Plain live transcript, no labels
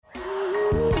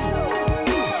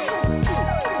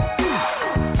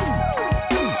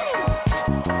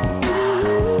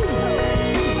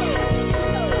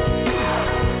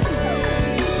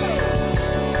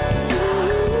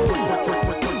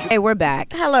Hey, we're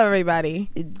back. Hello, everybody.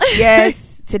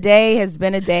 Yes, today has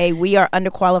been a day. We are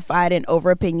underqualified and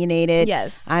overopinionated.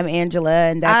 Yes. I'm Angela,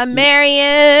 and that's I'm Marion.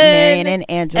 Marion and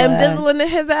Angela. I'm Dizzling in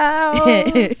his house.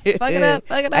 Fuck it up.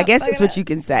 I guess that's what you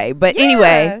can say. But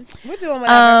anyway, we're doing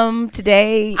whatever.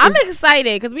 Today I'm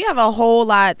excited because we have a whole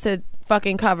lot to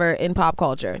fucking cover in pop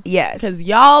culture. Yes. Because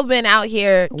y'all been out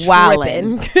here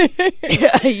wilding. tripping.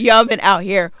 Y'all been out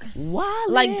here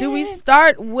wilding. Like, do we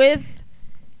start with...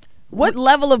 What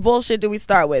level of bullshit do we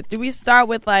start with? Do we start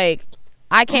with, like,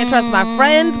 I can't trust my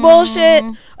friends bullshit?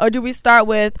 Or do we start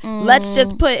with, let's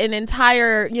just put an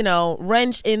entire,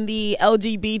 wrench in the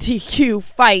LGBTQ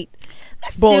fight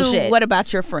bullshit? What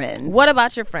about your friends? What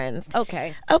about your friends?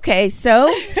 Okay. Okay,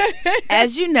 so,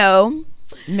 as you know,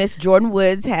 Miss Jordyn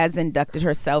Woods has inducted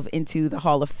herself into the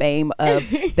Hall of Fame of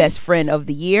Best Friend of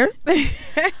the Year.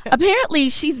 Apparently,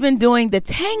 she's been doing the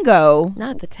tango,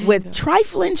 Not the tango. with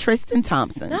trifling Tristan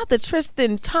Thompson. Not the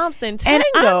Tristan Thompson tango.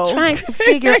 And I'm trying to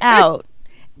figure out,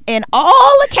 in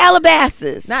all the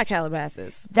Calabasas, Not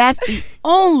Calabasas. that's the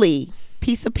only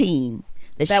piece of peen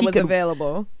that That she was could.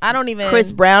 available. I don't even...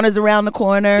 Chris Brown is around the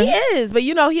corner. He is, but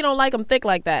he don't like him thick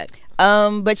like that.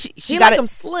 But she He got like him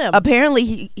slim. Apparently,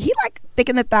 he like thick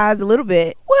in the thighs a little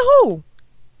bit. With who?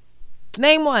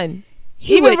 Name one.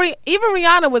 Even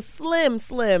Rihanna was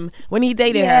slim when he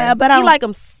dated her. Yeah, but he like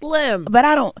him slim. But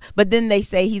I don't. But then they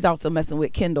say he's also messing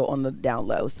with Kendall on the down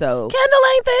low. So Kendall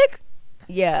ain't thick.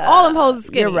 yeah, All them hoes is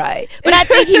skinny. You're right. But I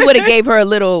think he would have gave her a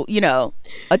little,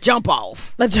 a jump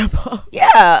off. A jump off.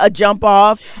 Yeah, a jump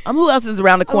off. Who else is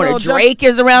around the corner? Drake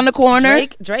is around the corner.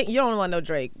 Drake. You don't want no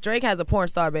Drake. Drake has a porn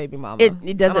star baby mama.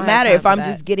 It doesn't matter if I'm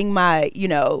just getting my,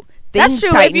 That's things true.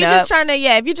 tightened If you're up.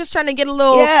 just trying to get a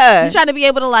little, Yeah. you're trying to be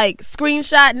able to like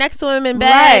screenshot next to him in bed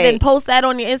Right. and post that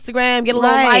on your Instagram, get a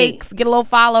little Right. likes, get a little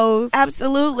follows.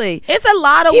 Absolutely. It's a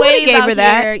lot of He would have ways gave out her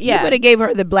that. here. Yeah. He would have gave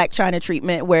her the Black China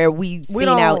treatment where we've seen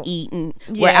out eating.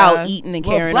 We're out eating and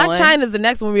carrying Black on. China's the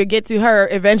next one we'll get to her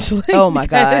eventually. Oh, my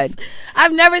God.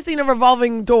 I've never seen a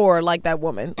revolving door like that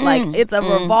woman. Like it's a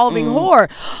revolving whore.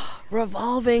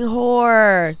 Revolving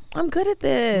whore. I'm good at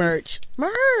this.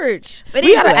 Merch. But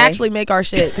we gotta anyway. actually make our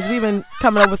shit because we've been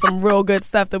coming up with some real good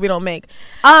stuff that we don't make.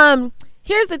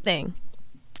 Here's the thing.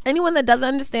 Anyone that doesn't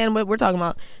understand what we're talking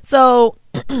about. So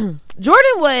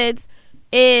Jordyn Woods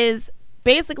is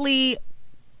basically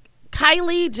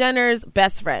Kylie Jenner's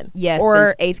best friend. Yes,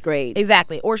 or since 8th grade.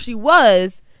 Exactly. Or she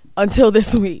was until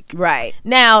this week. Right.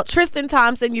 Now, Tristan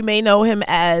Thompson, you may know him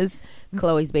as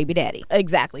Chloe's baby daddy.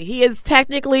 Exactly. He is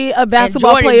technically a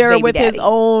basketball Jordan's player baby with daddy. his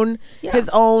own,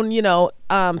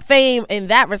 fame in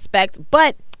that respect.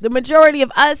 But the majority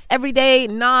of us everyday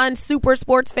non-super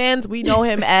sports fans, we know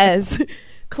him as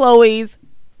Chloe's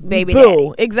baby boo.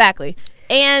 daddy. Exactly.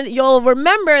 And you'll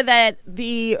remember that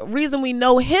the reason we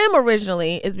know him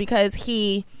originally is because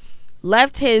he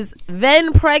left his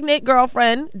then pregnant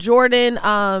girlfriend, Jordyn,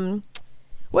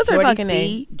 what's her fucking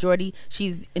name? Jordy.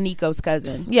 She's Nico's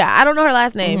cousin. Yeah, I don't know her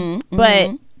last name,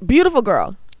 but beautiful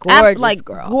girl. Gorgeous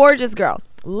girl. Gorgeous girl.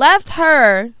 Left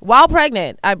her while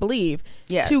pregnant, I believe,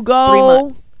 Yes, to 3 go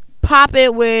months. pop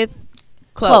it with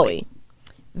Chloe.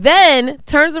 Then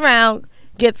turns around,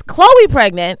 gets Chloe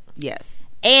pregnant, Yes.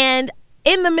 and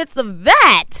in the midst of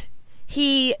that,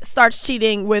 he starts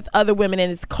cheating with other women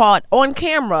and is caught on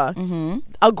camera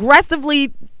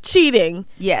aggressively cheating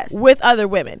Yes. with other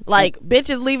women. Like,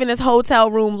 bitches leaving his hotel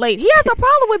room late. He has a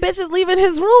problem with bitches leaving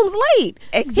his rooms late.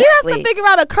 Exactly. He has to figure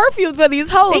out a curfew for these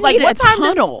hoes. They like, need what a time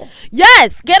tunnel.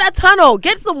 Yes, get a tunnel.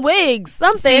 Get some wigs.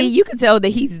 Something. See, you can tell that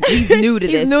he's new to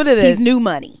He's this. new to this. He's new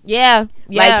money. Yeah.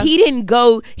 Like he didn't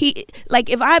go.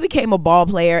 If I became a ball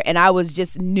player and I was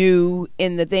just new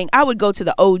in the thing, I would go to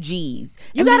the OGs.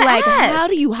 You and gotta be like, ask. how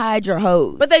do you hide your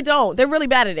hoes? But they don't. They're really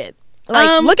bad at it.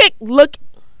 Like, look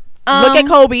at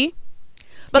Kobe.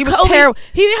 But He was Kobe, terrible.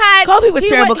 Kobe was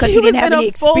terrible because he didn't have in any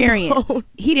a full experience. blown-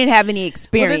 He didn't have any Well,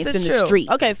 experience this in is the true. streets.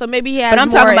 Okay, so maybe he has But I'm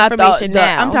more talking about information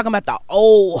now. I'm talking about the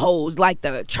old hoes like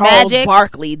the Charles Magics.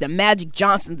 Barkley, the Magic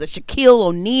Johnsons, the Shaquille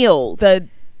O'Neals, the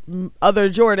other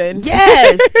Jordan.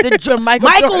 yes, the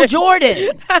Michael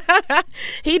Jordan.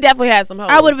 He definitely had some hoes.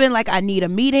 I would have been like, I need a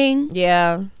meeting.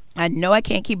 Yeah. I know I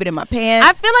can't keep it in my pants.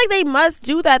 I feel like they must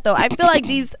do that though. I feel like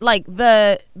these, like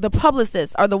the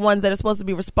publicists are the ones that are supposed to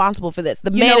be responsible for this.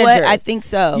 The you managers. know what? I think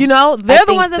so. You know, they're the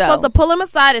think ones that's so. supposed to pull them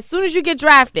aside as soon as you get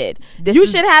drafted. This You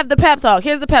is- should have the pep talk.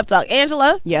 Here's the pep talk.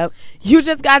 Angela, Yep. you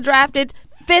just got drafted.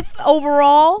 5th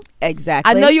overall. Exactly.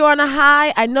 I know you're on a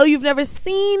high. I know you've never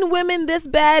seen women this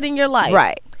bad in your life.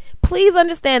 Right. Please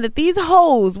understand that these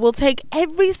hoes will take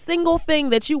every single thing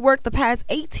that you worked the past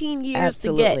 18 years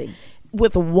Absolutely. to get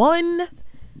with one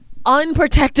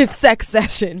unprotected sex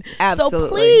session.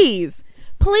 Absolutely. So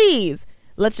please,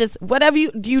 let's just, whatever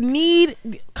do you need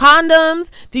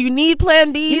condoms? Do you need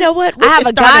Plan B? You know what? We I have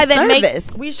should a start guy a that service.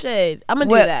 makes. We should. I'm gonna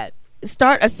do that.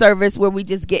 Start a service where we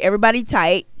just get everybody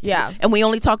tight. Yeah. And we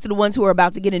only talk to the ones who are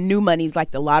about to get in new monies,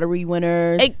 like the lottery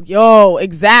winners.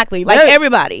 Exactly. Like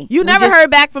everybody. You never heard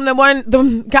back from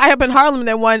the guy up in Harlem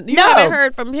that won. You haven't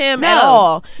heard from him at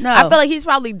all. No. I feel like he's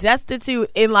probably destitute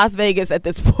in Las Vegas at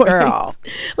this point. Girl.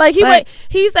 Like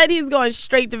he said he's going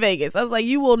straight to Vegas. I was like,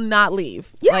 you will not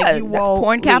leave. Yeah, like, you that's won't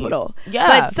porn leave. capital. Yeah.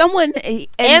 But someone...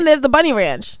 And there's the Bunny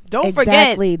Ranch. Don't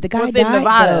forget. The guy what's died, in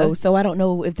Nevada. though, so I don't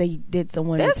know if they did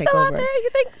someone They're to take still over. out there. You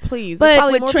think? Please.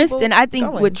 But with Tristan, I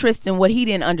think with Tristan, what he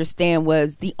didn't understand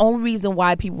was the only reason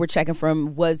why people were checking for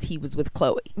him was he was with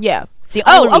Chloe. Yeah.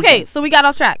 Okay. Reason. So we got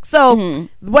off track. So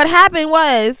what happened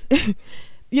was,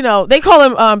 they call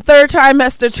him third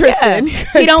trimester Tristan. Yeah.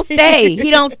 He don't stay.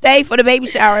 He don't stay for the baby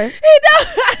shower.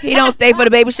 He don't stay for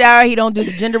the baby shower. He don't do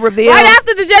the gender reveal. Right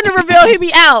after the gender reveal, he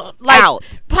be out.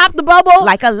 Out. Pop the bubble.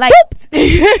 Like a light.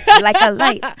 Like a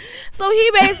light. So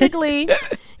he basically,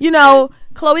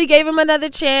 Chloe gave him another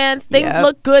chance. Things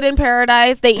look good in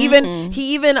paradise. He even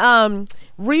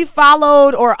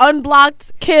refollowed or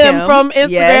unblocked Kim from Instagram.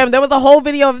 Yes. There was a whole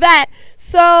video of that.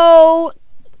 So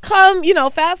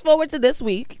fast forward to this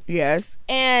week. Yes.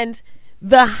 And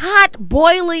the hot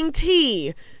boiling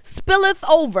tea spilleth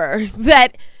over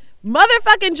that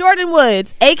motherfucking Jordan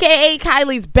Woods, aka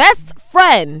Kylie's best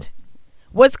friend,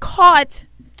 was caught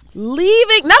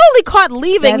leaving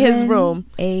his room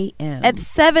at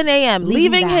 7 a.m.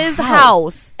 Leaving his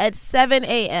house at 7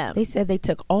 a.m. They said they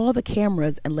took all the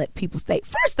cameras and let people stay.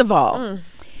 First of all,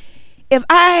 if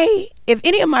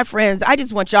any of my friends, I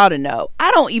just want y'all to know,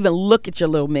 I don't even look at your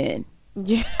little men.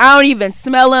 Yeah. I don't even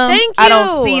smell them. Thank I you.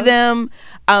 don't see them.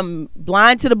 I'm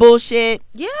blind to the bullshit.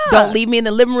 Yeah. Don't leave me in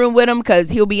the living room with him because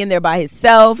he'll be in there by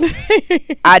himself.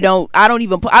 I don't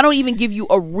even give you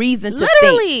a reason to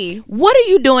think. What are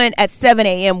you doing at 7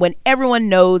 a.m. when everyone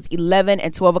knows 11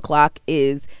 and 12 o'clock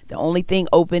is the only thing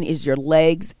open is your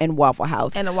legs and Waffle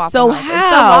House. And a Waffle House. And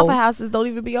some Waffle Houses don't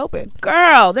even be open.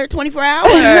 Girl, they're 24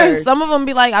 hours. Some of them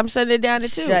be like, I'm shutting it down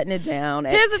at 2. Shutting it down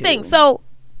at 2. Here's the thing. So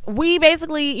we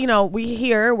basically,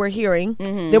 we're hearing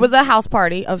there was a house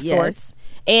party of sorts,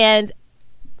 and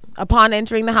upon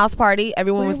entering the house party,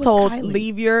 everyone was told Kylie?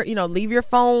 leave your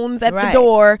phones at the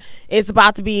door. It's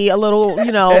about to be a little,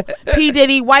 P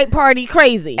Diddy white party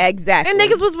crazy. Exactly. And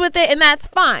niggas was with it, and that's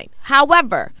fine.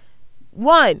 However,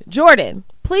 Jordan,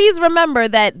 please remember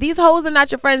that these hoes are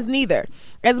not your friends neither.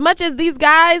 As much as these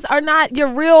guys are not your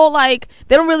real, they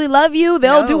don't really love you,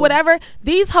 they'll do whatever,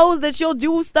 these hoes that you'll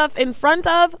do stuff in front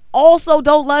of also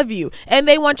don't love you, and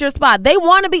they want your spot. They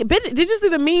want to be, bitch, did you see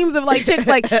the memes of chicks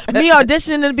me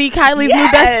auditioning to be Kylie's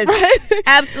new best friend?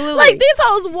 Absolutely. These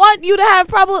hoes want you to have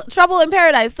trouble in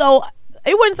paradise. So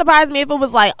it wouldn't surprise me if it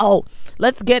was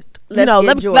let's give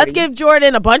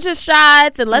Jordan a bunch of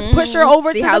shots and let's push her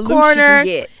over to the corner,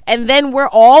 and then we're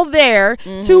all there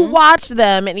to watch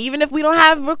them. And even if we don't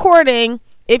have recording,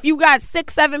 if you got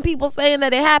 6-7 people saying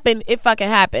that it happened, it fucking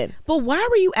happened. But why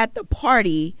were you at the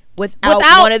party without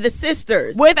one of the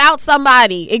sisters? Without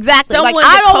somebody. Exactly. Someone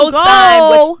I don't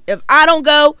go. If I don't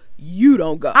go, you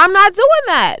don't go. I'm not doing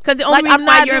that. Because the only reason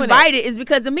why you're invited is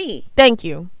because of me. Thank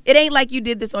you. It ain't like you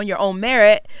did this on your own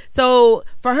merit. So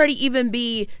for her to even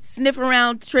be sniffing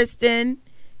around Tristan,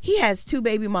 he has 2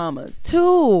 baby mamas.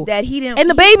 2 that he didn't. And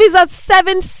the babies are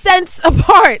 7 cents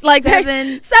apart. 7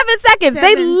 seconds.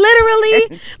 They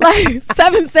literally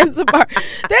 7 cents apart.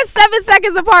 They're 7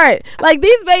 seconds apart.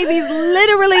 These babies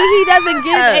literally, he doesn't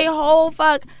give a whole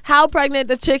fuck how pregnant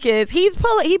the chick is. He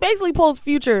basically pulls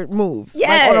future moves.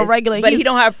 Yes, on a regular. But he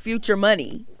don't have future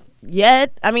money.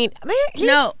 Yet, I mean,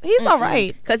 he's all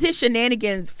right. Because his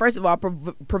shenanigans, first of all,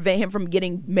 prevent him from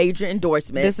getting major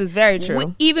endorsements. This is very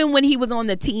true. Even when he was on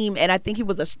the team, and I think he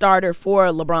was a starter for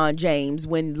LeBron James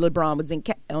when LeBron was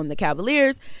on the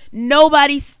Cavaliers,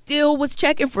 nobody still was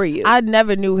checking for you. I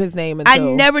never knew his name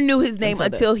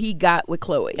until he got with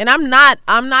Chloe. And I'm not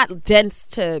dense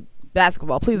to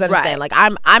basketball. Please understand. Right.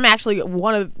 I'm actually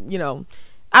one of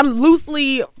I'm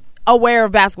loosely aware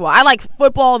of basketball. I like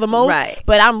football the most, right,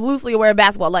 but I'm loosely aware of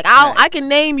basketball. I can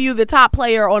name you the top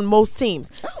player on most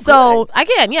teams. So good. I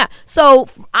can, yeah. So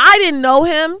I didn't know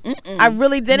him. I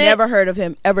really didn't. Never heard of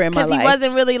him ever in my life. Because he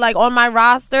wasn't really on my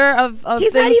roster of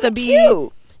He's things not even to be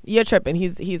cute. You're tripping.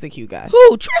 He's a cute guy.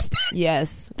 Who, Tristan?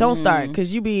 Yes. Don't start,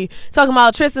 because you be talking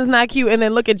about Tristan's not cute, and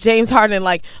then look at James Harden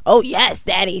like, oh yes,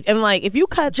 daddy. And like, if you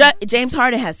cut James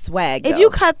Harden has swag. If you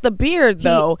cut the beard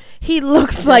though, he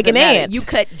looks like an matter. ant. You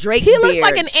cut Drake's He beard. looks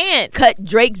like an ant. Cut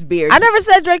Drake's beard. I never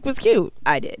said Drake was cute.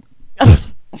 I did.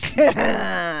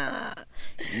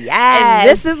 Yes. And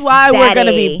this is why we're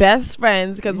gonna be Zaddy. best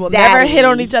friends, because we'll never hit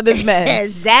on each other's men.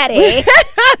 Zaddy.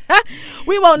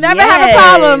 We won't never have a Yes.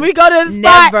 problem. We go to the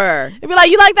spot. Never. And be like,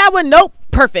 you like that one? Nope.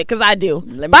 Perfect, because I do.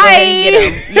 Let me Bye. go ahead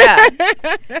and get 'em.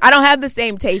 Yeah. I don't have the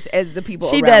same taste as the people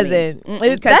She around doesn't.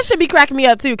 me. That should be cracking me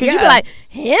up too, because you be Yeah. like,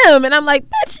 him, and I'm like,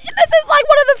 bitch, this is like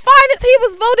one of the finest. He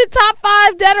was voted top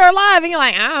 5 dead or alive, and you're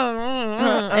like,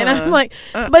 and I'm like,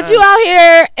 but you out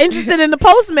here interested in the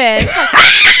postman? It's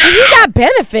like, you got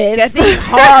benefits. Because he's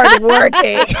hard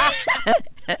working.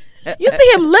 You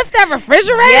see him lift that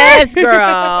refrigerator? Yes,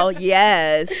 girl.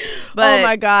 Yes. But oh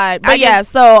my god. I But yeah,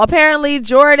 just- so apparently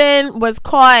Jordan was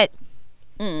caught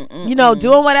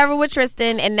doing whatever with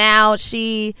Tristan, and now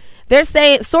they're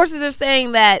saying, sources are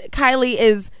saying that Kylie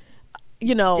is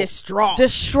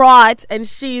distraught, and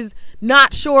she's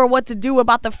not sure what to do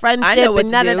about the friendship. I know what and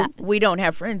to none do. of that. We don't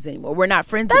have friends anymore. We're not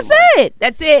friends That's anymore. it.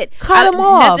 That's it. Cut 'em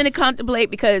off. Nothing to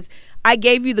contemplate, because I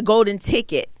gave you the golden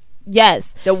ticket.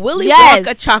 Yes. The Willy Yes.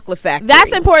 Wonka chocolate factory.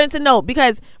 That's important to note,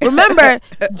 because remember,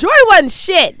 Jordan wasn't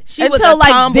shit She until was a like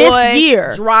tomboy, this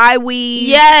year. dry weed.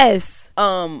 Yes.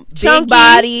 Big Chunky.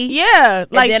 body. Yeah.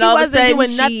 And Like, then she all of a wasn't sudden doing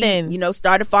she, nothing.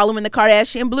 started following the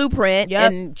Kardashian blueprint.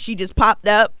 Yep. And she just popped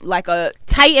up like a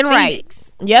Tight and right.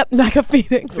 phoenix. Yep. Like a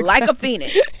phoenix. Like a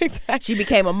phoenix. She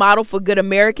became a model for Good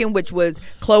American, which was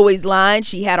Chloe's line.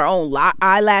 She had her own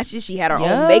eyelashes. She had her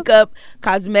own makeup,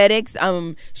 cosmetics.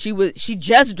 She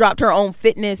just dropped her own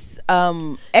fitness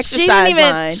exercise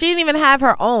line. She didn't even have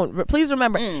her own. Please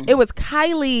remember, it was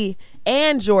Kylie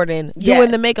and Jordan doing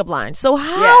Yes. the makeup line. So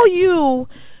how Yes. you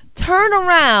turn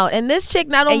around, and this chick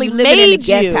not And only you living in the made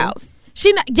guest you house.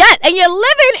 and you're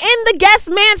living in the guest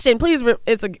mansion. Please,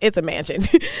 it's a mansion.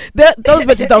 Those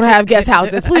bitches don't have guest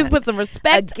houses. Please put some A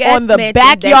respect guest on the mansion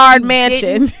backyard that you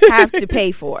mansion. didn't have to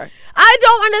pay for. I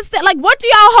don't understand. Like, what do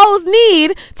y'all hoes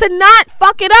need to not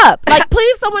fuck it up? Like,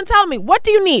 please, someone tell me. What do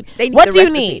you need? They need What the do you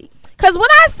recipe. need? Because when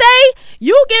I say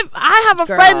I have a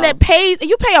friend that pays,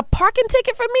 you pay a parking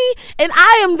ticket for me, and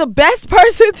I am the best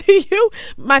person to you.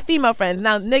 My female friends.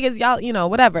 Now, niggas, y'all,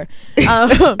 whatever.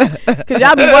 Because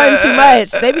y'all be wanting too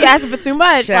much. They be asking for too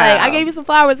much. Child. Like, I gave you some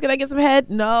flowers. Can I get some head?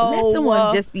 No. Let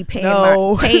someone just be paying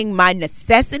no. paying my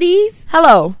necessities.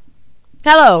 Hello.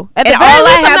 At And the very all I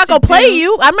least, I'm have not to gonna play do-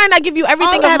 you. I might not give you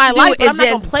everything All I of my have to do life, but is I'm not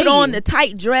gonna just play put on you. the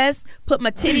tight dress, put my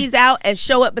titties out, and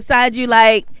show up beside you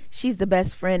like she's the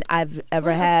best friend I've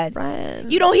ever had.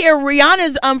 Friend. You don't hear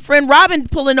Rihanna's friend Robin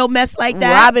pulling no mess like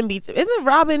that. Robin Beach. Isn't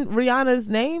Robin Rihanna's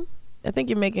name? I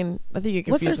think you're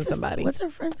confusing somebody. What's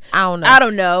her friend? I don't know. I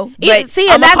don't know. Yeah, But see,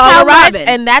 I'ma and that's call her how much, Robin.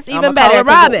 and that's I'ma even call better. her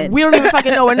 'cause Robin. We don't even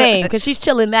fucking know her name, because she's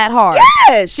chilling that hard.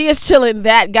 Yes. She is chilling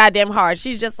that goddamn hard.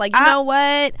 She's just like, you know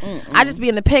what? I just be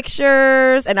in the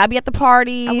pictures, and I be at the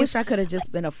parties. I wish I could have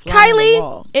just been a fly on the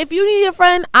wall. Kylie, if you need a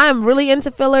friend, I'm really into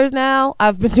fillers now.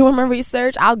 I've been doing my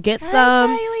research. I'll get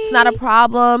some. Kylie. It's not a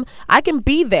problem. I can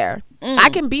be there. I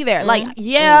can be there. Like,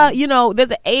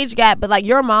 there's an age gap, but like,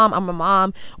 you're a mom, I'm a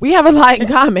mom. We have a lot in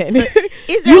common. Is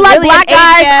there You like really black an age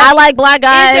guys. gap? I like black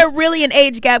guys. Is there really an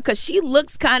age gap? Because she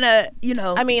looks kind of,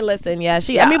 I mean, listen, yeah.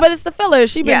 Yeah. But it's the fillers.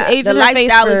 She been Yeah, aging the her face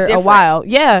lifestyle is for a different. while.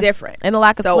 Yeah. different. And a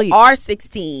lack of so sleep. our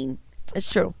 16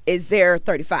 It's true. is their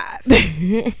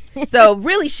 35. So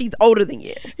really, she's older than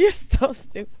you. You're so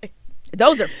stupid.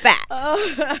 Those are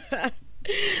facts.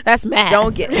 That's math.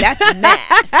 Don't get that's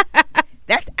math.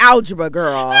 That's algebra,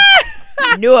 girl.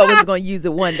 I knew I was going to use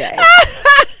it one day.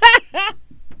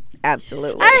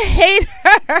 Absolutely. I hate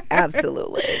her.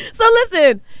 Absolutely. So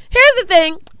listen, here's the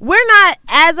thing. We're not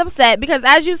as upset because,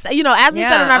 as you say, as we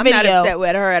said in our I'm video, not upset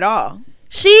with her at all.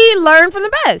 she learned from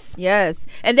the best. Yes.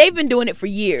 And they've been doing it for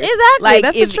years. Exactly. Like,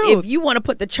 That's if, the truth. if you want to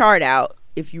put the chart out,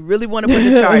 if you really want to put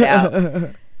the chart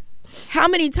out, how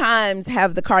many times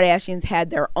have the Kardashians had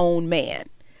their own man?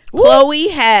 Ooh. Khloe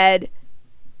had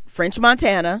French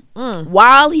Montana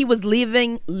while he was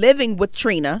living with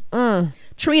Trina.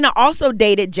 Trina also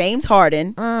dated James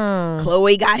Harden.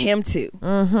 Khloe got him too.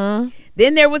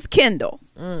 Then there was Kendall.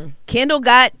 Kendall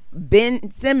got Ben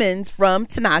Simmons from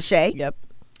Tinashe. Yep.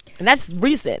 And that's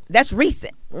recent. That's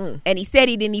recent. And he said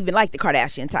he didn't even like the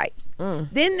Kardashian types.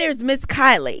 Then there's Miss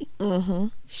Kylie.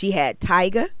 She had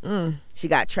Tyga. She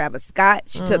got Travis Scott.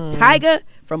 She took Tyga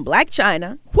from Black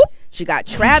China. She got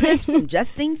Travis from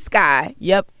Justine Sky.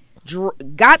 Yep.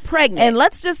 got pregnant. And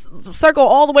let's just circle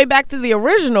all the way back to the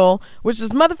original, which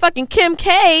was motherfucking Kim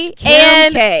K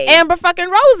and Amber fucking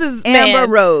Rose's man.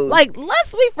 Amber Rose. Like,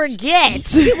 lest we forget.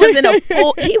 He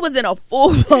was in a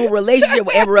full-blown relationship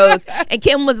with Amber Rose. And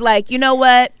Kim was like, you know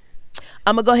what?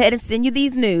 I'm going to go ahead and send you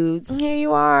these nudes. Here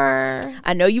you are.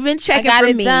 I know you've been checking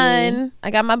for me. Done.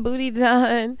 I got my booty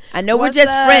done. I know we're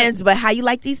just friends, but how you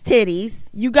like these titties?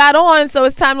 You got on, so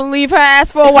it's time to leave her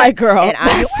ass for a white girl. And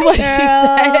that's what she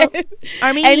said.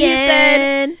 Armenian.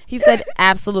 And he said,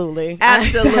 absolutely.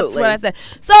 Absolutely. That's what I said.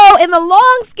 So in the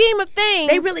long scheme of things,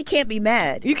 they really can't be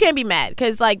mad. You can't be mad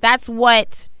because, like, that's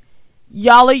what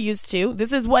y'all are used to.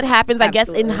 This is what happens, I guess,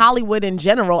 in Hollywood in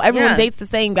general. Everyone dates the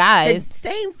same guys. The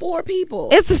same 4 people.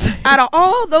 It's the same. Out of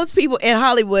all those people in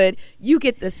Hollywood, you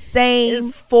get the same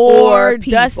it's 4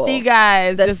 people. Dusty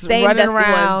guys the just same running dusty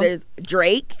around. ones. There's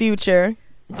Drake, Future,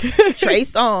 Trey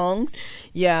Songz,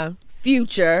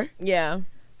 Future. Yeah.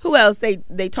 Who else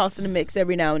they toss in the mix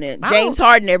every now and then? James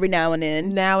Harden every now and then.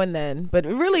 Now and then. But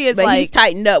it really is, but like, he's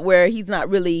tightened up where he's not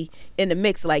really in the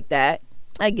mix like that.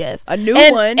 I guess a new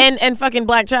one and fucking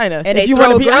Black China, and they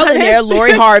throw a girl in there,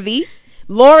 Lori Harvey,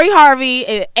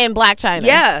 and Black China.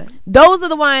 Yeah, those are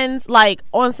the ones, like,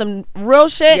 on some real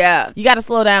shit. Yeah, you got to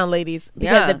slow down, ladies,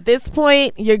 because at this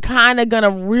point you're kind of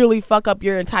gonna really fuck up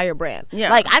your entire brand.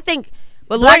 Yeah, like, I think,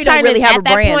 but Lori don't really have a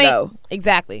brand though.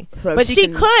 Exactly, so but she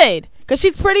could. Because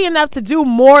she's pretty enough to do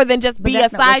more than just be a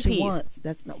side piece.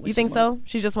 That's not what you think so?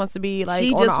 She just wants to be, like,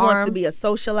 she just wants to be a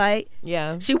socialite.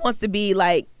 Yeah, she wants to be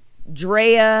like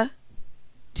Drea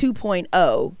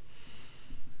 2.0,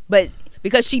 but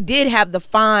because she did have the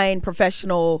fine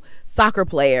professional soccer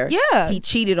player, he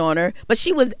cheated on her, but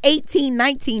she was 18,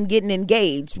 19 getting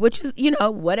engaged, which is,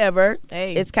 whatever.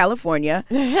 It's California.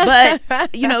 But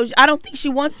I don't think she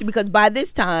wants to, because by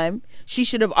this time she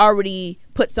should have already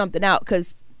put something out,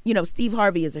 because Steve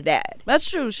Harvey is her dad. That's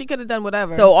true. She could have done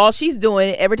whatever. So all she's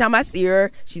doing, every time I see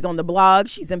her, she's on the blog,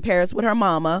 she's in Paris with her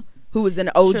mama, who is an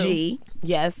OG. True.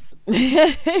 Yes.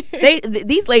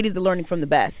 These ladies are learning from the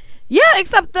best. Yeah,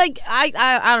 except, like,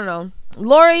 I don't know.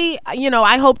 Lori,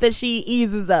 I hope that she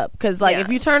eases up, because, like, if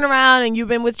you turn around and you've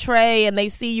been with Trey and they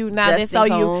see you now, they saw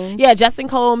you, Justin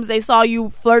Combs, they saw you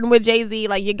flirting with Jay-Z,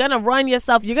 like, you're gonna run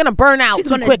yourself, you're gonna burn out. She's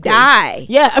too quickly. Die.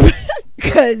 Yeah.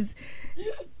 Because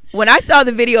when I saw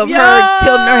the video of her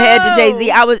tilting her head to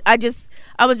Jay-Z,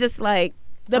 I was just like,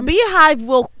 the Beehive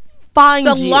will find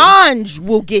Solange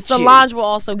will get you. Solange will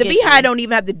also get you. The Beehive don't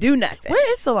even have to do nothing.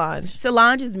 Where is Solange?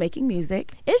 Solange is making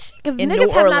music. Is she? Because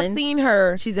niggas have not seen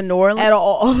her. She's in New Orleans at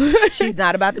all. She's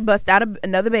not about to bust out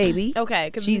another baby.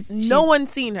 Okay, because no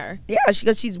one's seen her. Yeah,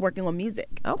 because she's working on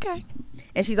music. Okay.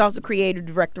 And she's also creative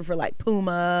director for, like,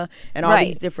 Puma and all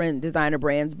these different designer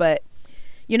brands. But,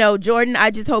 Jordan,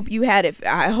 I just hope you had it.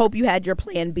 I hope you had your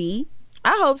plan B.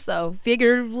 I hope so.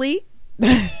 Figuratively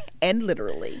and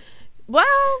literally. Well,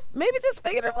 maybe just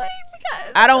figuratively,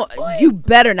 because I don't. You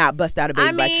better not bust out a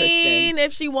baby by Tristan. I mean,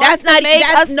 if she wants to make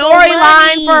a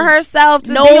storyline for herself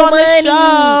to be on the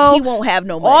show, he won't have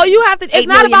no money. All you have to. It's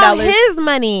not about his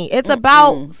money. It's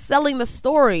about selling the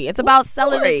story. It's about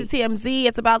selling it to TMZ.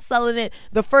 It's about selling it.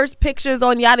 The first pictures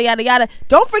on yada yada yada.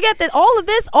 Don't forget that all of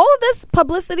this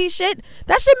publicity shit,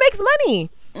 that shit makes money.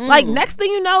 Like, next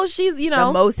thing you know, she's, the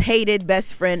most hated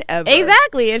best friend ever.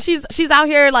 Exactly. And she's out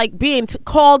here, like, being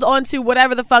called onto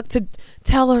whatever the fuck to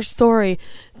tell her story.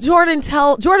 Jordan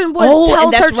Woods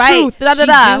tells her truth. Da, da,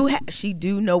 da. She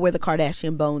do know where the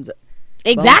Kardashian bones are.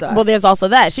 Exactly. Well, there's also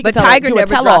that. She can do a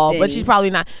tell-all, but she's probably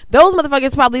not. Those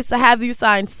motherfuckers probably have you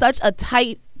sign such a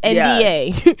tight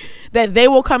NDA that they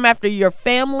will come after your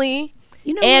family.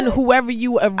 And whoever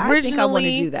you originally I think I want to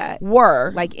do that.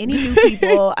 were. Like, any new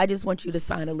people, I just want you to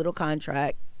sign a little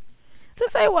contract. To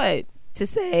say what? To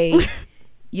say,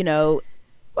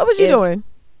 What was you doing?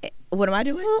 What am I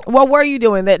doing? What were you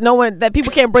doing that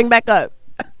people can't bring back up?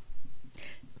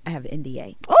 I have an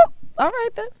NDA. Oh, all right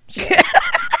then.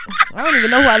 I don't even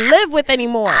know who I live with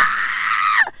anymore.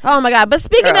 Oh my God. But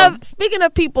speaking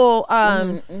of people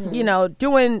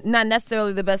doing not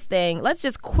necessarily the best thing, let's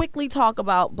just quickly talk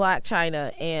about Black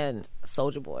China and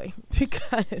Soulja Boy,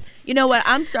 because you know what,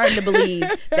 I'm starting to believe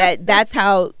that that's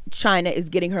how China is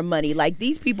getting her money. Like,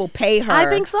 these people pay her. I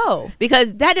think so,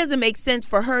 because that doesn't make sense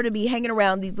for her to be hanging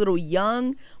around these little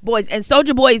young boys. And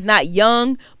Soulja Boy is not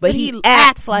young, but he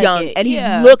acts like young and he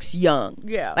looks young.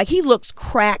 Yeah, like, he looks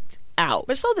cracked out.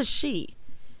 But so does she.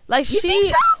 Like,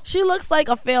 she looks like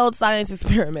a failed science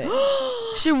experiment.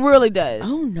 She really does.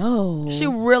 Oh no, she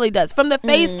really does. From the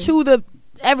face to the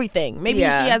everything. Maybe she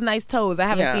has nice toes. I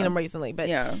haven't seen them recently, but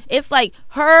it's like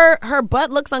her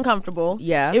butt looks uncomfortable.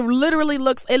 Yeah, it literally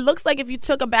looks. It looks like if you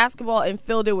took a basketball and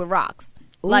filled it with rocks.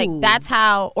 Like Ooh. that's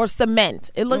how, or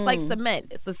cement. It looks like cement.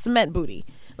 It's a cement booty.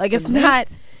 Like it's not.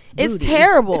 It's Booty.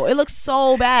 terrible. It looks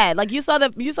so bad. Like you saw the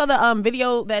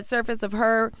video that surfaced of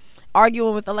her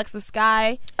arguing with Alexa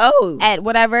Sky Oh. at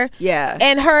whatever. Yeah.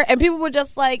 And people were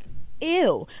just like,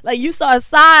 ew. Like you saw a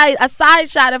side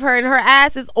shot of her and her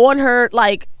ass is on her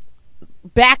like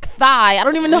back thigh. I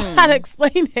don't even know how to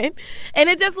explain it. And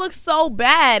it just looks so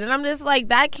bad. And I'm just like,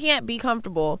 that can't be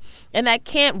comfortable. And that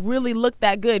can't really look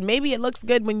that good. Maybe it looks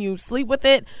good when you sleep with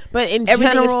it, but in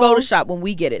Everything general, is Photoshop when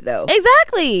we get it though.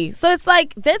 Exactly. So it's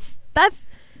like that's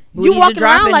Booties you walking are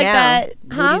around dropping like now. that,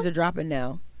 huh? Booties are dropping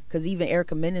now. Because even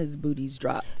Erica Mena's booties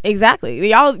dropped. Exactly.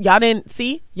 Y'all didn't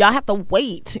see. Y'all have to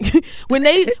wait. when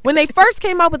they first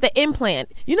came out with the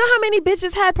implant, you know how many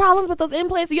bitches had problems with those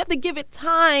implants? You have to give it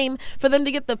time for them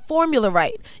to get the formula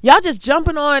right. Y'all just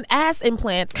jumping on ass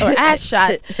implants or ass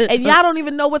shots, and y'all don't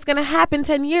even know what's gonna happen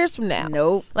 10 years from now.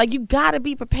 Nope. Like you gotta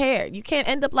be prepared. You can't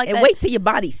end up like And that. wait till your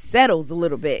body settles a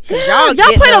little bit. 'Cause y'all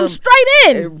get put them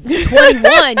straight in.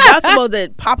 21. Y'all supposed to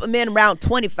pop them in around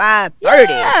 25,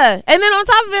 30. Yeah. And then on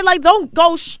top of it, like, don't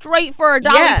go straight for a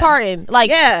Dolly Yeah. Parton.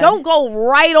 Like, Yeah. don't go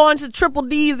right on to triple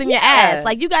D's in your ass.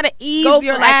 Like, you got to ease Go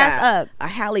your for like ass up. a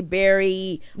Halle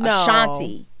Berry, No.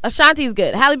 Ashanti. Ashanti's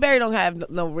good. Halle Berry don't have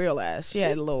no real ass. She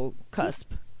had a little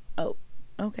cusp. Oh,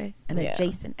 okay. An Yeah.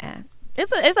 adjacent ass.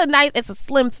 It's a nice, it's a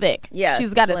slim thick. Yeah,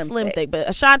 She's got a slim slim thick. thick, but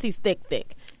Ashanti's thick.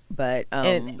 But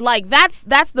And like that's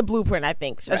the blueprint, I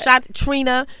think. Right. Ashanti,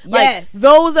 Trina, like Yes.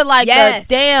 those are like Yes.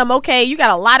 the damn, okay, you got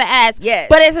a lot of ass. Yes.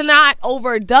 But it's not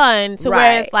overdone to where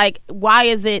Right. it's like, why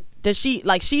is it does she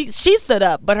like she stood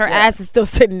up but her Yeah. ass is still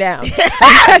sitting down.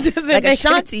 That doesn't like make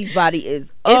Ashanti's body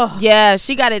is, yeah,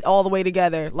 she got it all the way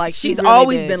together. Like she's really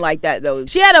always did. been like that though.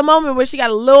 She had a moment where she got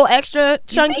a little extra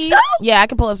chunky. so? Yeah, I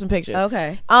can pull up some pictures.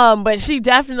 Okay. But she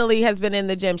definitely has been in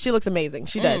the gym. She looks amazing.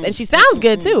 She does. And she sounds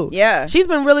good too. Yeah. She's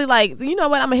been really like, you know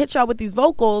what, I'm gonna hit y'all with these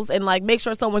vocals and like make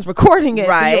sure someone's recording it so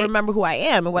Right. you'll remember who I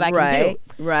am and what I can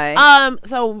do. Right.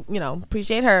 So, you know,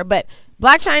 appreciate her. But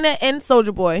Black China and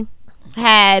Soulja Boy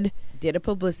had Did a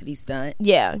publicity stunt.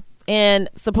 and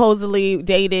supposedly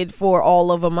dated for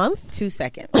all of a month. 2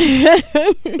 seconds.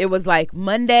 It was like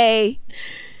Monday,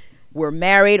 we're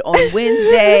married on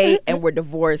Wednesday, and we're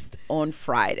divorced on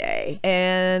Friday.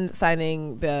 And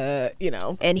signing the, you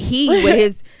know. And he, with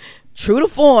his true to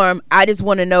form, I just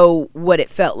want to know what it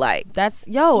felt like. That's,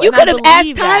 You and I could have asked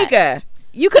believe that. Tiger.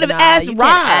 You could have asked you Rob.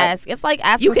 can't ask. It's like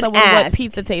asking You can someone what ask.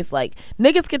 pizza tastes like.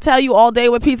 Niggas can tell you all day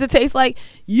what pizza tastes like.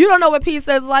 You don't know what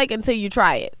pizza is like until you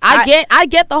try it. I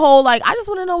get the whole like I just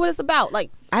want to know what it's about.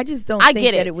 Like I just don't I think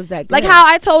get that it. it was that good. Like how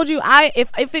I told you,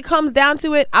 if it comes down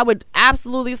to it, I would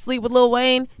absolutely sleep with Lil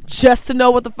Wayne just to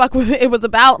know what the fuck it was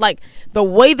about. Like the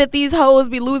way that these hoes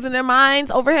be losing their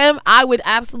minds over him, I would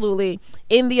absolutely,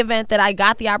 in the event that I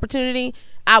got the opportunity,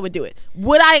 I would do it.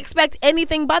 Would I expect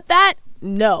anything but that?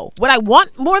 No. Would I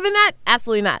want more than that?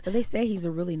 Absolutely not. But they say he's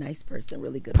a really nice person,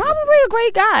 really good Probably person. a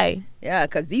great guy. Yeah,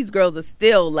 because these girls are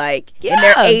still like in Yeah.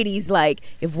 their 80s. Like,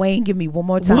 if Wayne give me one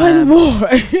more time, One more.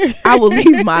 I will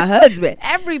leave my husband.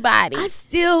 Everybody.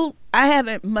 I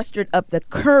haven't mustered up the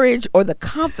courage or the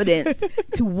confidence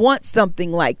to want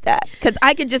something like that. Because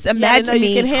I can just imagine you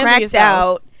me can handle cracked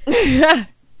yourself. out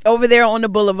over there on the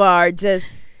boulevard.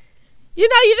 Just You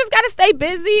know, you just gotta stay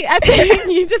busy. I think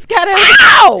you just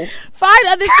gotta find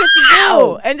other shit to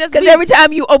do and just because every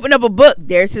time you open up a book,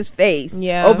 there's his face.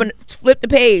 Yeah. Flip the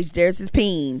page, there's his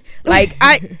peen. Like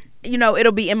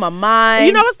it'll be in my mind.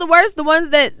 You know what's the worst? The ones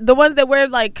that wear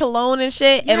like cologne and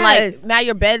shit, and Yes. like now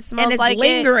your bed smells And it's like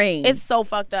lingering. It's so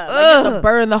fucked up. Like, you have to Ugh.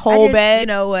 burn the whole bed. You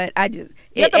know what?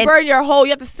 You have to burn your whole.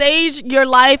 You have to sage your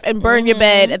life and burn your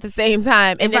bed at the same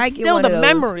time, and it's still the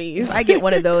memories. If I get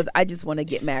one of those, I just want to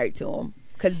get married to him.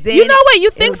 Because then You know what? You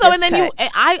think it'll so, and just then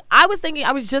cut. I was thinking.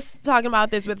 I was just talking about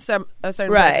this with a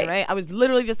certain Right. person, right? I was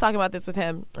literally just talking about this with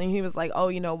him, and he was like, "Oh,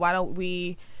 you know, why don't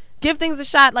we give things a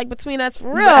shot, like between us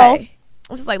for real?" Right.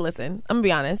 I'm just like, listen, I'm gonna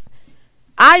be honest.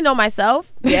 I know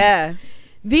myself. Yeah.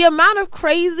 The amount of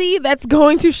crazy that's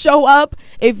going to show up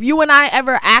if you and I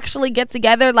ever actually get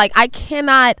together, like I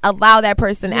cannot allow that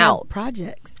person out.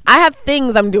 Projects. I have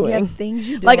things I'm doing. You have things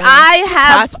you do. Like I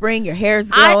have prospering. Your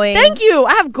hair's glowing. thank you.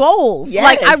 I have goals. Yes,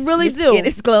 like I really your do. skin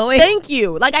is glowing. Thank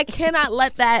you. Like I cannot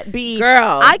let that be.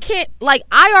 Girl. I can't. Like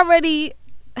I already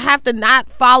have to not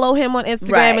follow him on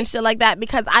Instagram Right. and shit like that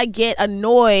because I get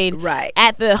annoyed Right.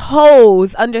 at the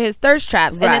hoes under his thirst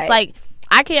traps, and Right. it's like.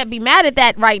 I can't be mad at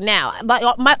that right now. Like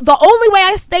the only way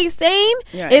I stay sane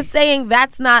Right. is saying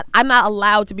I'm not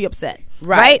allowed to be upset.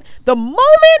 Right. The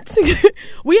moment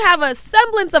we have a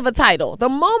semblance of a title, the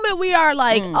moment we are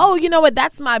like, oh, you know what,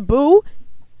 that's my boo,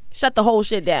 shut the whole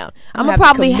shit down. I'm gonna gonna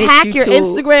probably hack your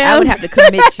Instagram. I would have to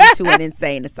commit you to an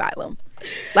insane asylum.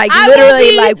 Like I literally, will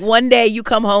be- like one day you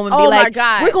come home and be Oh my like,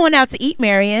 God. "We're going out to eat,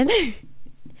 Marion.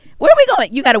 Where are we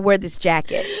going? You got to wear this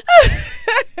jacket."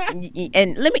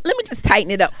 And let me just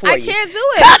tighten it up for I you. can't do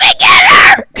it. Come and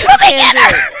get her. Come and get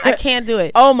her. I can't do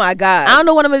it. Oh my God. I don't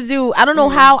know what I'm gonna do. I don't know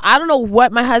how. I don't know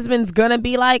what my husband's gonna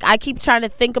be like. I keep trying to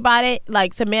think about it,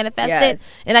 like to manifest Yes. it,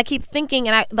 and I keep thinking,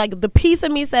 and I like the piece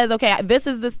of me says, okay, this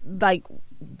like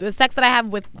the sex that I have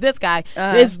with this guy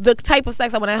is the type of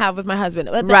sex I want to have with my husband.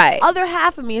 But the Right. other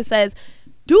half of me says,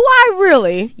 do I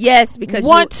really? Yes, because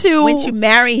Want you, to- once you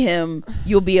marry him,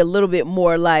 you'll be a little bit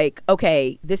more like,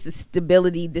 okay, this is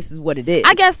stability. This is what it is.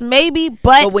 I guess maybe,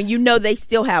 but But when you know they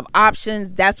still have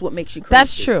options, that's what makes you crazy.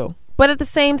 that's true. But at the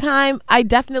same time, I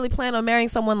definitely plan on marrying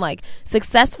someone like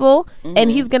successful, and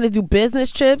he's gonna do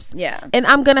business trips. Yeah. And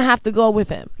I'm gonna have to go with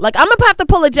him. Like I'm gonna have to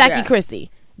pull a Jackie Yeah.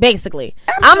 Christie, basically.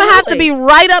 I'm gonna have to Absolutely. be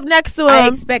right up next to I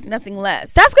him. expect nothing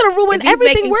less. That's gonna ruin if he's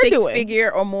everything making we're six doing.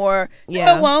 figure or more, Yeah.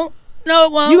 no, it won't. No,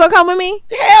 it won't. You gonna come with me?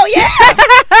 Hell yeah.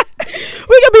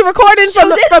 We could be recording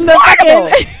Shoot, this from the portable.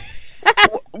 fucking.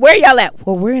 Where y'all at?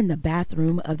 Well, we're in the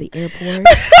bathroom of the airport,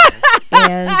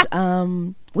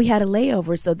 and we had a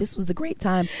layover, so this was a great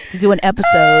time to do an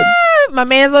episode. My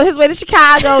man's on his way to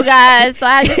Chicago, guys. So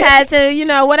I just had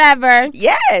to, whatever.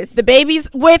 Yes, The baby's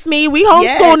with me. We homeschool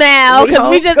Yes, now we because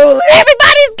we just homeschooling.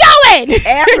 everybody's going.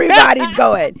 everybody's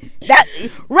going. That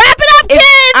Wrap it up,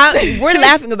 kids. we're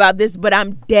laughing about this, but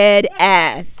I'm dead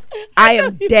ass. I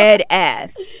am dead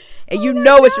ass, and you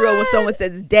know it's real when someone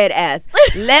says dead ass.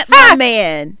 Let my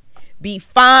man be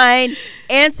fine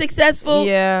and successful.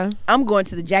 Yeah. I'm going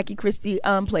to the Jackie Christie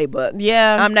playbook.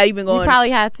 Yeah. I'm not even You going.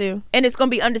 probably have to. And it's going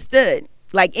to be understood.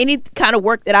 Like any kind of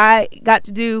work that I got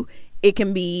to do, it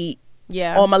can be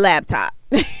Yeah. on my laptop.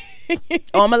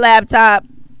 On my laptop.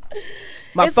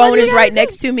 My It's what phone you is gotta right do.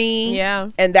 next to me. Yeah.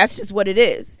 And that's just what it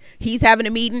is. He's having a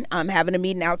meeting. I'm having a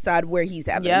meeting outside where he's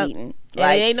having a Yep. meeting.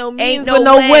 And it ain't no meetings no with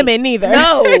no way. women neither.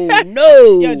 No,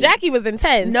 no. Yo, Jackie was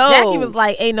intense. No. Jackie was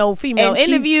like, ain't no female and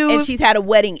interviews. and she's had a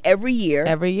wedding every year.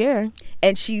 every year.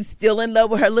 And she's still in love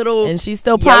with her little And she's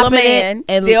still yellow popping man. it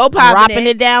and Still popping dropping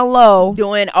it down low.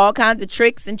 doing all kinds of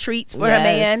tricks and treats for her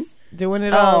man. Yes. Doing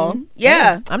it all.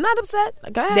 Yeah. I'm not upset.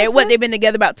 Go ahead. They've sis. been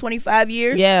together about 25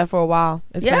 years. Yeah, for a while.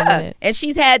 It's been a Yeah. minute. And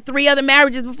she's had 3 other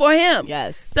marriages before him.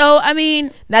 Yes. So, I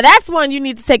mean, Now that's one you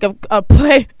need to take a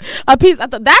piece.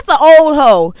 That's an old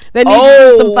hoe that needs to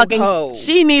do some Old fucking. hoe.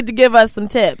 She need to give us some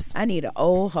tips. I need an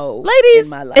old hoe Ladies, in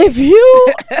my life. if you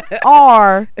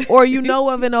are or you know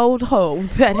of an old hoe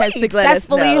that has Please let us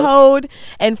successfully know. hoed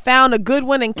and found a good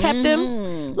one and kept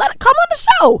him, come on the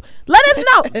show. Let us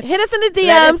know. Hit us in the DMs.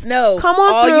 Let us know. Come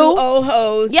on all through. you old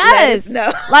hoes. Yes, Let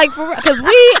us know. like for because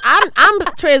I'm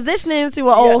transitioning to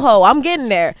an old hoe. I'm getting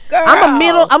there. Girl.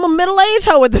 I'm a middle aged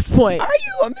hoe at this point. Are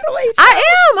you a middle-aged I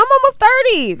hoe? am. I'm almost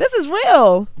 30. This is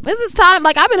real. This is time.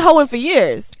 Like I've been hoeing for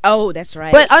years, Oh, that's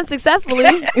right. but unsuccessfully.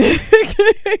 I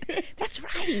that's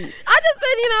right. just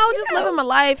been, just living my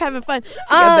life, having fun.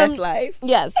 Your best life.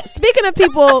 Yes. Speaking of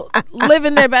people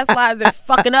living their best lives and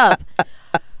fucking up.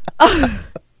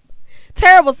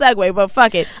 Terrible segue, but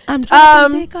fuck it. I'm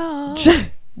trying to take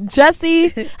off. Jesse,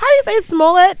 how do you say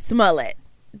Smollett? Smollett.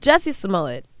 Jesse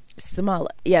Smollett.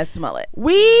 Smollett. Yeah, Smollett.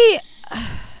 We I'm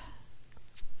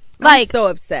like so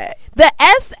upset. the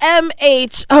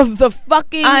SMH of the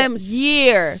fucking I am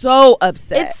year. So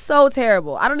upset. It's so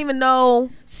terrible. I don't even know.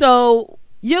 So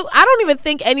I don't even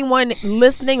think anyone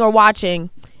listening or watching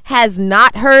has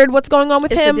not heard what's going on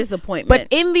with it's him. a disappointment. But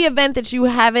in the event that you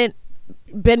haven't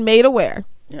been made aware,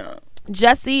 yeah,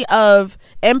 Jesse of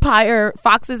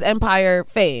Fox's Empire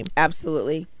fame,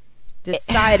 absolutely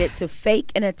decided to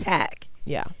fake an attack.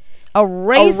 yeah, a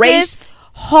racist,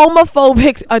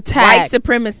 homophobic attack. White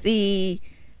supremacy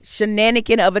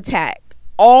shenanigan of attack,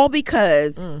 all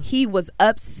because he was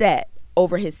upset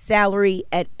over his salary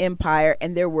at Empire,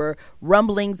 and there were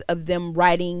rumblings of them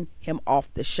writing him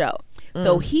off the show.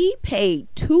 So he paid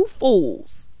 2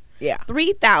 fools Yeah.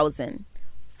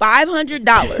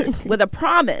 $3,500 with a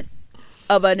promise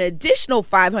of an additional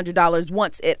 $500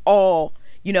 once it all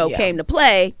came to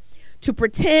play, to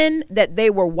pretend that they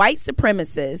were white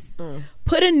supremacists,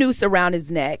 put a noose around his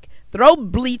neck, throw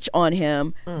bleach on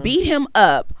him, beat him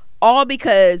up, all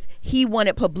because he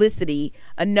wanted publicity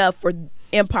enough for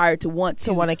Empire to want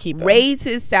to keep him. raise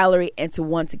his salary and to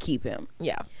want to keep him.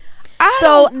 Yeah. I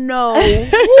So- don't know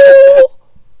who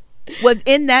was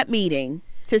in that meeting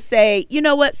to say, you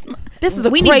know what, This is a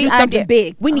we great need to do something idea.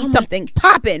 big. We need something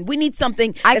popping. We need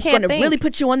something I that's can't going to think. really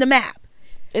put you on the map.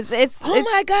 Oh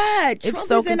my God, Trump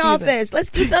so is in confusing. office. Let's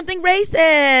do something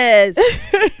racist.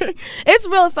 It's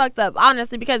really fucked up,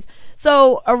 honestly, because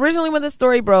so originally when the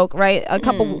story broke, right, a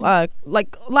couple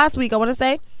like last week, I want to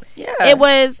say, it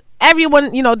was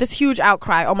everyone, this huge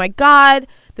outcry. Oh my God,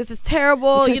 this is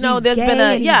terrible. Because There's he's been gay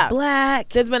a and he's black.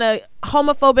 there's been a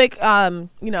homophobic,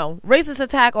 racist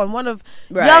attack on one of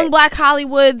Right. young black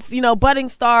Hollywood's, budding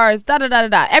stars. Da da da da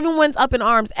da. Everyone's up in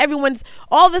arms.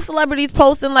 All the celebrities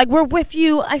posting like, "We're with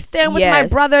you. I stand with my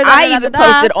brother." Da, I da, da, even da,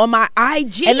 da. posted on my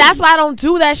IG, And that's why I don't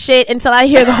do that shit until I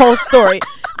hear the whole story.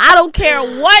 I don't care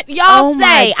what y'all Oh my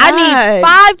say. I need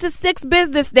God. 5 to 6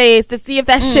 business days to see if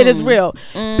that shit is real.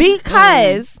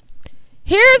 Because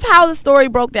here's how the story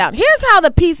broke down. Here's how the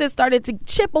pieces started to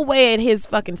chip away at his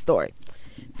fucking story.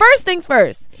 First things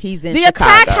first. He's in the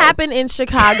Chicago. attack happened in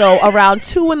Chicago around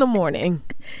 2 a.m.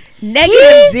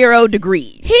 -0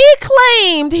 degrees. He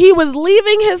claimed he was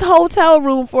leaving his hotel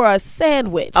room for a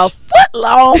sandwich. A foot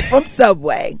long from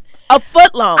Subway. A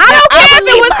foot long. I don't care if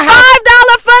it was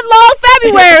 $5 foot long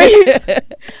February's.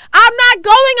 I'm not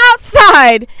going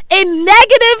outside in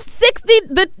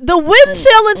 -60. The wind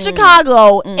chill in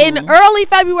Chicago in early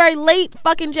February, late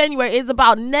fucking January is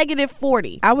about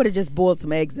 -40. I would have just boiled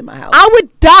some eggs in my house. I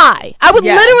would die. I would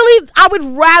Yeah. I would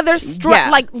rather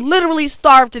literally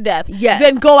starve to death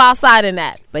than go outside in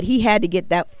that. But he had to get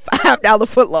that $5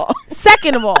 foot long.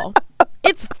 Second of all,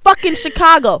 it's fucking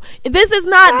Chicago. This is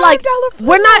not like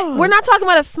we're not talking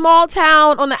about a small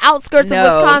town on the outskirts of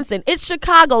Wisconsin. It's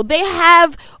Chicago. They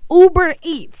have Uber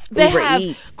Eats. They have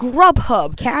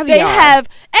Grubhub. Caviar. They have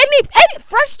any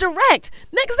Fresh Direct.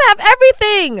 Niggas have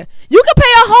everything. You can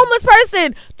pay a homeless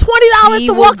person $20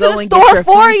 to walk to the store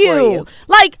for you.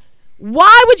 Like,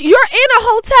 why would you're in a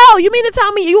hotel? You mean to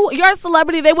tell me you're a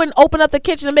celebrity? They wouldn't open up the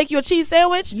kitchen and make you a cheese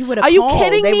sandwich? Are you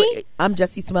kidding me? I'm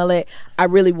Jussie Smollett. I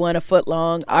really want a foot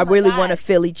long. I really want a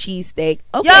Philly cheesesteak.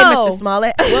 Okay, Yo. Mr.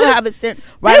 Smollett, we'll have it sent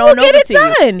right on over to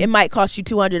you. It might cost you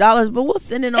 $200, but we'll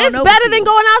send it on over. It's better than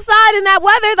going outside in that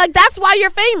weather. Like, that's why you're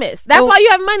famous. That's why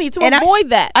you have money to avoid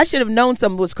that. I should have known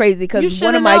something was crazy because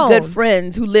one of my good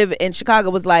friends who live in Chicago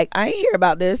was like, I ain't hear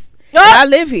about this. And I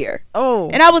live here.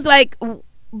 And I was like,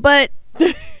 but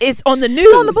it's on the news.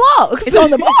 It's on the blogs. It's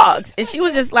on the blogs. And she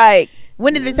was just like,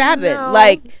 when did this happen? No.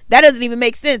 Like, that doesn't even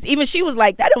make sense. Even she was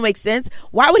like, that don't make sense.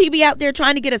 Why would he be out there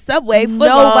trying to get a Subway?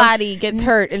 Nobody gets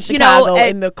hurt in Chicago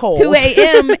in the cold. 2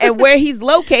 a.m. and where he's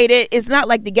located, it's not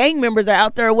like the gang members are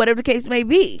out there or whatever the case may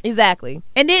be. Exactly.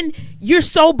 And then you're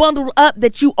so bundled up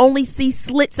that you only see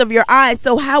slits of your eyes.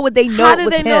 So how would they know how it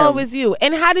was did they him? know it was you?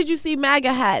 And how did you see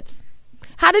MAGA hats?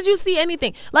 How did you see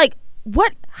anything? Like,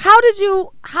 what? How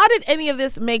did any of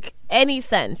this make any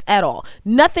sense at all?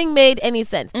 Nothing made any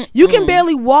sense. You can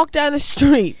barely walk down the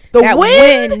street. That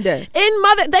wind in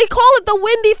they call it the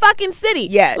windy fucking city.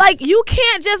 Yes. Like, you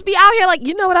can't just be out here like,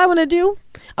 you know what I want to do?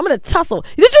 I'm gonna tussle.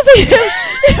 Did you see him?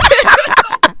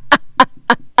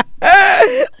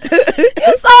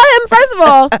 You saw him. First of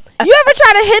all, you ever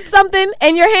try to hit something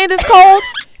and your hand is cold?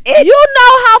 You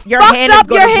know how fucked up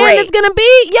your hand is gonna be.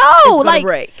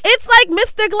 It's like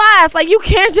Mr. Glass. Like, you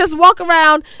can't just walk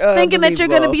around thinking that you're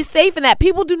gonna be safe in that.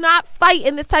 People do not fight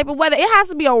in this type of weather. It has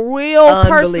to be a real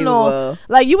personal.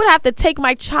 Like, you would have to take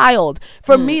my child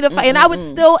for me to fight, and I would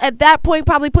still at that point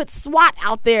probably put SWAT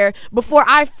out there before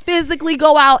I physically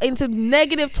go out into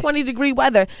 -20-degree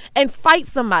weather and fight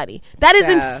somebody. That is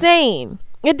insane.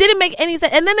 It didn't make any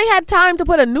sense. And then they had time to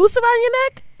put a noose around your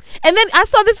neck. And then I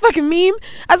saw this fucking meme.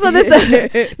 I saw this,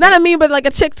 not a meme, but like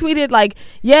a chick tweeted like,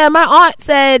 yeah, my aunt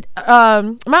said,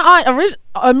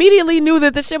 immediately knew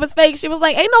that the shit was fake. She was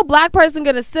like, ain't no black person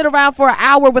gonna sit around for an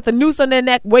hour with a noose on their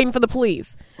neck waiting for the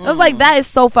police. I was like, that is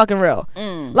so fucking real.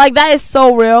 Like, that is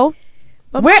so real.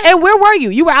 Where were you?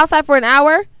 You were outside for an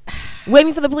hour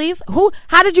waiting for the police?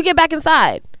 How did you get back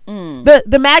inside?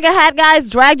 The MAGA hat guys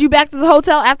dragged you back to the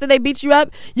hotel after they beat you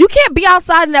up. You can't be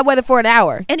outside in that weather for an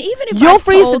hour. And even if you'll I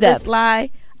freeze told to death. this lie,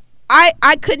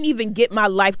 I couldn't even get my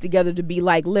life together to be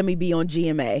like, let me be on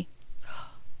GMA.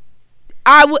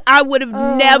 I would have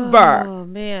never. Oh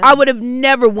man, I would have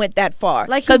never went that far.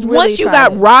 Like, because really once you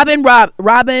got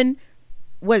Robin,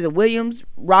 what is it? Williams?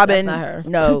 Robin? That's not her.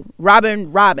 No,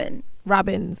 Robin.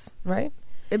 Robbins, right?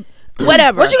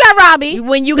 Whatever. What you got, Robbie?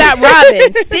 When you got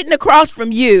Robin sitting across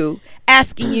from you,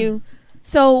 asking you,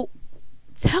 so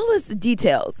tell us the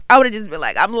details. I would have just been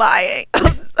like, I'm lying.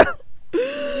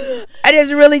 I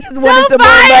just really just wanted some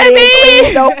more money.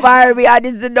 Please don't fire me. I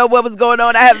just didn't know what was going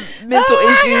on. I have mental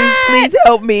issues. Please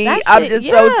help me. I'm just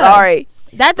so sorry.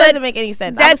 That doesn't make any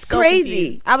sense. That's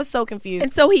crazy. I was so confused.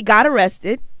 And so he got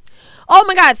arrested. Oh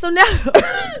my God. So now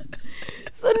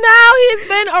So now he's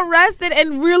been arrested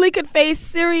and really could face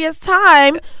serious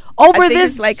time over I think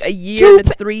this. It's like a year to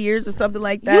 3 years or something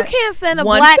like that. You can't send a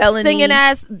one black felony, singing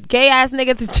ass, gay ass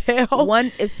nigga to jail.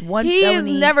 It's one He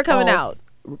felony. is never coming out.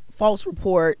 False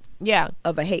reports. Yeah.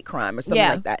 Of a hate crime or something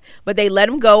like that. But they let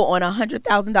him go on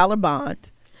 $100,000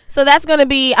 bond. So that's going to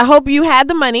be, I hope you had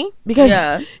the money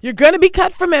because you're going to be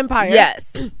cut from Empire.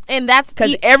 Yes. And that's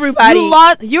because everybody.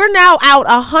 You're now out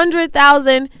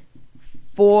 100,000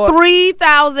 for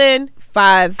 3,000.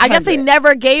 500. I guess they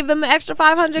never gave them the extra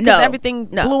 500 because everything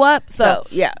blew up. So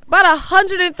yeah. About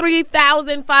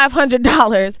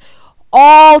 $103,500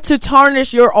 all to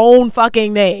tarnish your own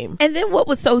fucking name. And then what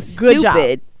was so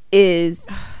stupid is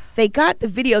they got the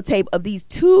videotape of these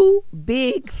two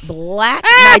big black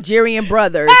Nigerian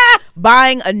brothers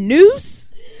buying a noose,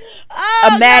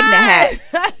 a Magna hat.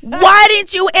 Why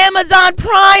didn't you Amazon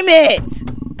Prime it?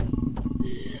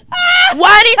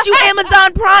 Why didn't you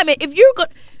Amazon Prime it? If you're good,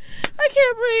 I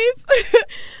can't breathe.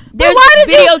 There's why did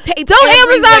videotape you don't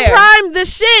everywhere. Amazon Prime the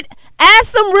shit? Ask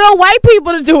some real white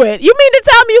people to do it. You mean to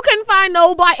tell me you couldn't find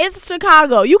no black? It's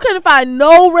Chicago. You couldn't find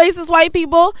no racist white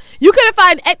people. You couldn't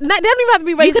find. They don't even have to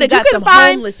be racist. You could have got some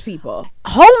homeless people.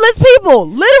 Homeless people,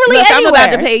 literally Look, anywhere. I'm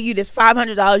about to pay you this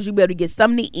 $500. You'll be able to get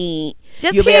something to eat.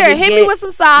 Just hit me with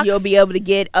some socks. You'll be able to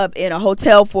get up in a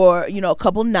hotel for a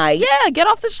couple nights. Yeah, get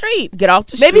off the street.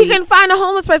 Maybe you can find a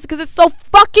homeless person because it's so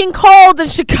fucking cold in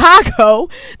Chicago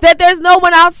that there's no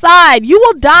one outside. You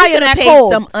will die in that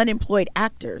cold. Some unemployed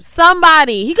actors.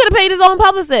 Somebody. He could have paid his own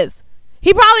publicist.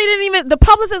 He probably didn't even. The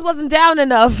publicist wasn't down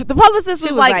enough. The publicist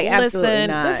was like, "Listen,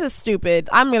 this is stupid.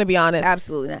 I'm gonna be honest.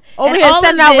 Absolutely not. Over here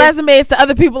sending out resumes to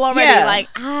other people already. Yeah. Like,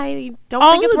 I don't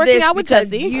think it's working out with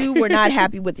Jesse. You were not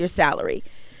happy with your salary,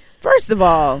 first of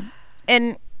all,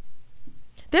 and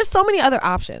there's so many other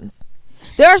options.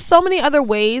 There are so many other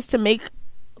ways to make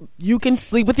you can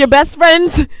sleep with your best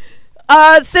friend's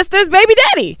sister's baby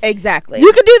daddy. Exactly.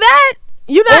 You could do that.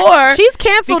 She's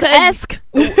canceled esque.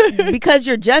 Because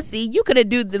you're Jesse, you could have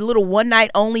do the little one night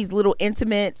only's little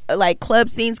intimate like club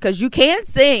scenes because you can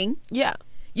sing. Yeah.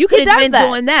 You could have been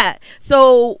doing that.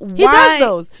 So he does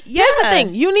those. Yeah. Here's the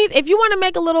thing. If you want to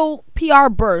make a little PR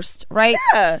burst, right?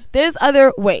 Yeah. There's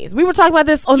other ways. We were talking about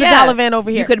this on the Dollar Van over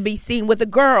here. You could be seen with a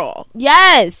girl.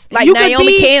 Yes. Like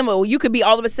Naomi Campbell. You could be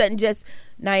all of a sudden just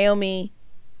Naomi.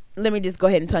 Let me just go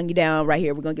ahead and tongue you down right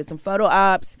here. We're gonna get some photo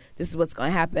ops. This is what's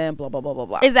gonna happen. Blah blah blah blah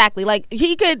blah. Exactly. Like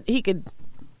he could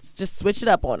just switch it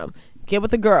up on him. Get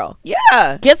with a girl.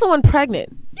 Yeah. Get someone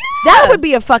pregnant. Yeah. That would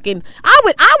be a fucking.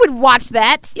 I would watch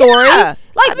that story. Yeah.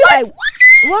 Like what?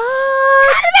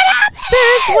 What? How did that happen?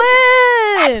 Since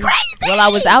when? That's crazy. Well, I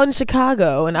was out in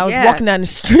Chicago and I was walking down the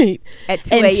street at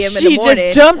 2 a.m. in the morning. She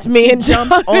just jumped me and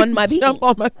jumped on my penis.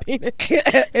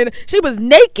 And she was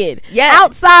naked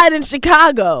outside in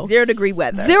Chicago. 0 degree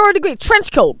weather. 0 degree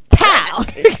trench coat. Pow.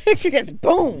 She just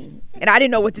boom. And I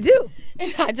didn't know what to do.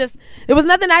 And there was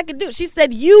nothing I could do. She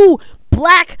said, "You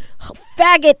black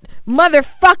faggot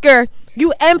motherfucker,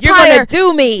 you empire. You're gonna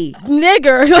do me,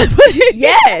 nigger."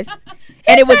 Yes.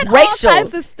 And it was racial. All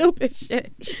types of stupid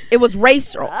shit. It was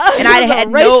racial, and I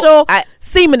had racial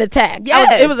semen attack.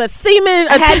 Yes. It was a semen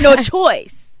attack. I had no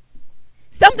choice.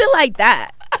 Something like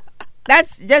that.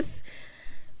 That's just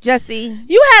Jesse.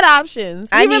 You had options.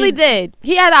 He really did.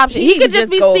 He had options. He could just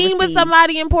be seen with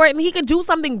somebody important. He could do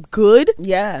something good.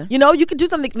 Yeah. You could do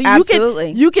something.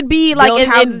 Absolutely. You could be like build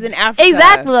houses in Africa.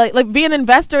 Exactly. Like be an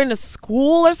investor in a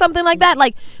school or something like that.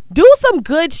 Like do some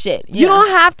good shit. You don't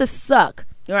have to suck.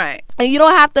 Right. And you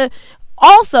don't have to.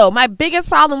 Also, my biggest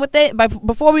problem with it,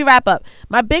 before we wrap up,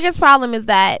 my biggest problem is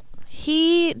that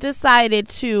he decided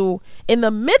to, in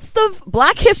the midst of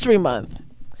Black History Month,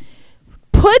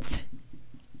 put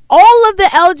all of the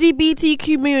LGBT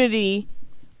community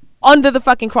under the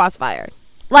fucking crossfire.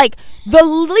 Like the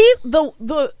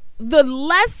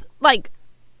less like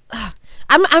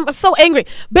I'm so angry.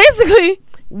 Basically,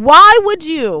 why would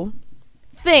you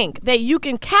think that you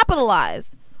can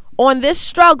capitalize on this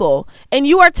struggle and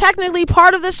you are technically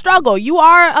part of the struggle? You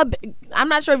are I'm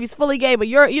not sure if he's fully gay, but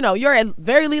you're at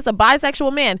very least a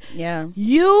bisexual man. Yeah.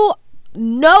 You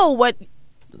know what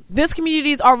this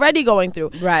community is already going through.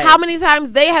 Right. How many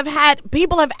times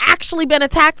people have actually been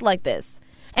attacked like this.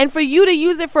 And for you to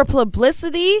use it for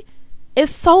publicity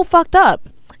is so fucked up.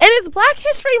 And it's Black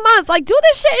History Month. Like, do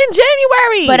this shit in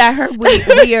January. But I heard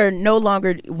we are no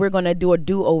longer. We're gonna do a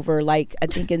do-over. Like, I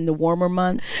think in the warmer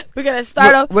months. We're gonna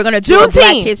start. We're gonna do a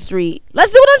Black History.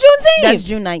 Let's do it on Juneteenth. That's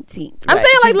June 19th. I'm right?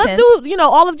 saying, like, June let's 10th? do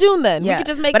all of June then. Yeah. We could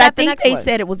just make but that I think the next they one.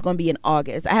 said it was going to be in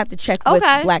August. I have to check with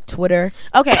Black Twitter.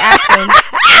 Okay, Aspen.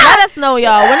 Let us know,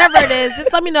 y'all. Whenever it is,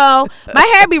 just let me know. My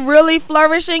hair be really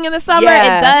flourishing in the summer.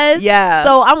 Yeah, it does. Yeah.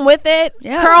 So I'm with it.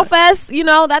 Yeah. Curl Fest,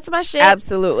 that's my shit.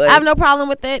 Absolutely. I have no problem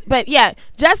with it. But yeah,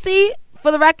 Jesse,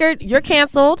 for the record, you're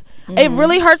canceled. Mm-hmm. It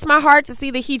really hurts my heart to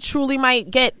see that he truly might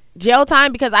get jail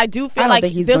time, because I do feel I don't like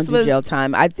think he's this going to do jail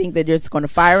time. I think that they're just going to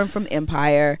fire him from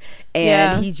Empire,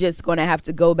 and he's just going to have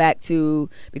to go back to,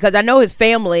 because I know his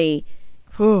family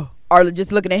are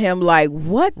just looking at him like,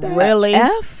 what the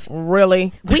F?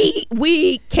 Really?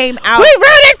 We came out. We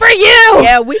rooted for you.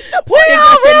 Yeah, we supported We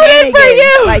all rooted for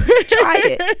you. Like, we tried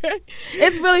it.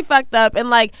 It's really fucked up. And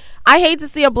like, I hate to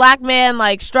see a black man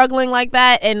like struggling like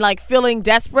that and like feeling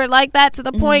desperate like that to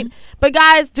the point. But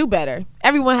guys, do better.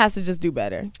 Everyone has to just do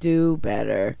better. Do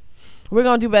better. We're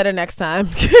going to do better next time.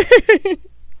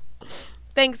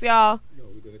 Thanks, y'all. No,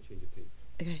 we're going to change the tape.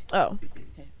 Okay. Oh.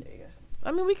 Okay, there you go.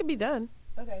 I mean, we could be done.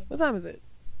 Okay. What time is it?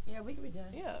 Yeah, we can be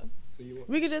done. Yeah. So you want,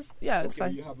 We could just, it's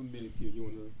fine. You have a minute here. You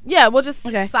want to... Yeah, we'll just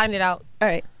sign it out. All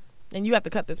right. And you have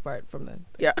to cut this part from the...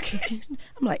 Yeah.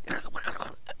 I'm like...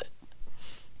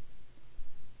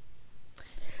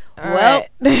 Well,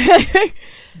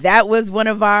 that was one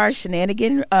of our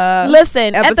shenanigan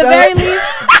listen, episodes. At the very least,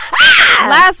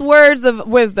 last words of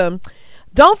wisdom.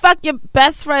 Don't fuck your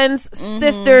best friend's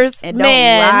sister's and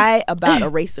man. don't lie about a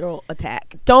racial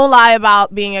attack. Don't lie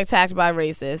about being attacked by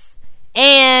racists.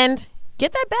 And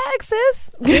get that bag,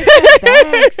 sis. Get that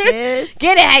bag, sis.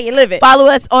 Get it how you live it. Follow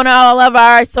us on all of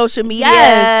our social medias.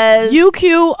 Yes.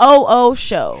 UQOO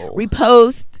show.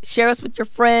 Repost. Share us with your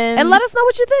friends. And let us know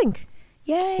what you think.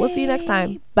 Yay. We'll see you next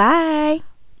time. Bye.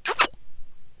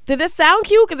 Did this sound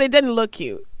cute? Because it didn't look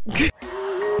cute.